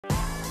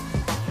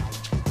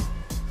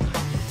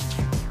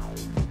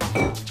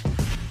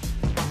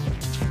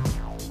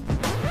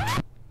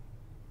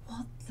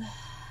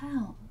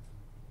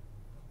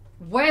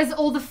Where's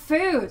all the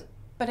food?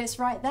 But it's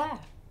right there.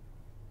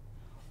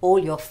 All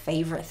your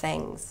favourite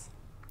things.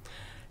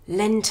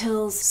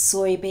 Lentils,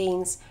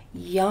 soybeans,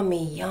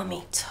 yummy,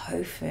 yummy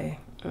tofu.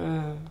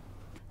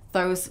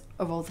 Those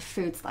are all the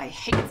foods that I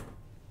hate.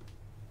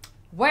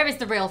 Where is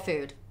the real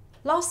food?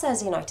 Last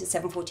Thursday night at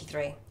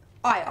 7:43,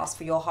 I asked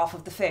for your half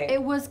of the food.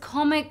 It was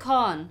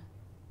Comic-Con.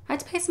 I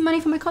had to pay some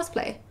money for my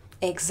cosplay.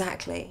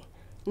 Exactly.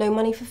 No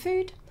money for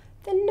food,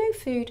 then no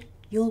food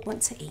you'll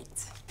want to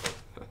eat.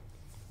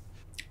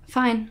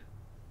 Fine.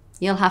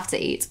 You'll have to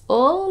eat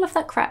all of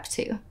that crap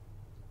too.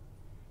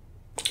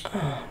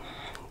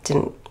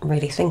 Didn't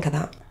really think of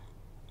that.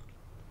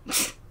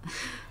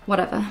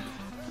 Whatever.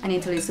 I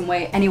need to lose some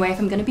weight anyway if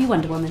I'm gonna be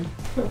Wonder Woman.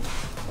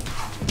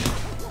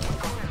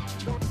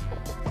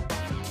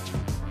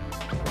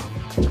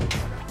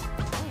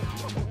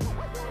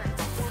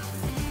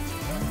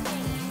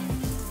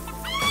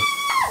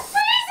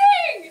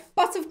 Freezing!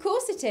 But of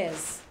course it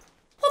is.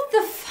 What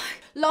the fuck?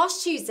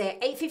 Last Tuesday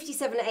at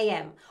 8:57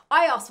 AM,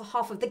 I asked for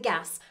half of the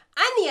gas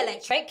and the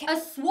electric. A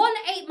swan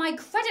ate my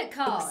credit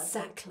card.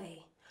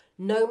 Exactly.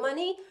 No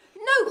money,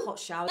 no hot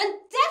shower, and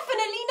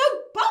definitely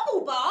no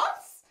bubble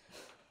baths.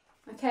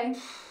 Okay.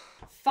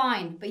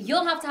 Fine, but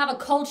you'll have to have a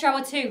cold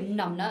shower too,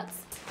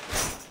 numbnuts.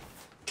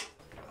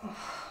 I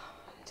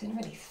didn't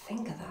really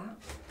think of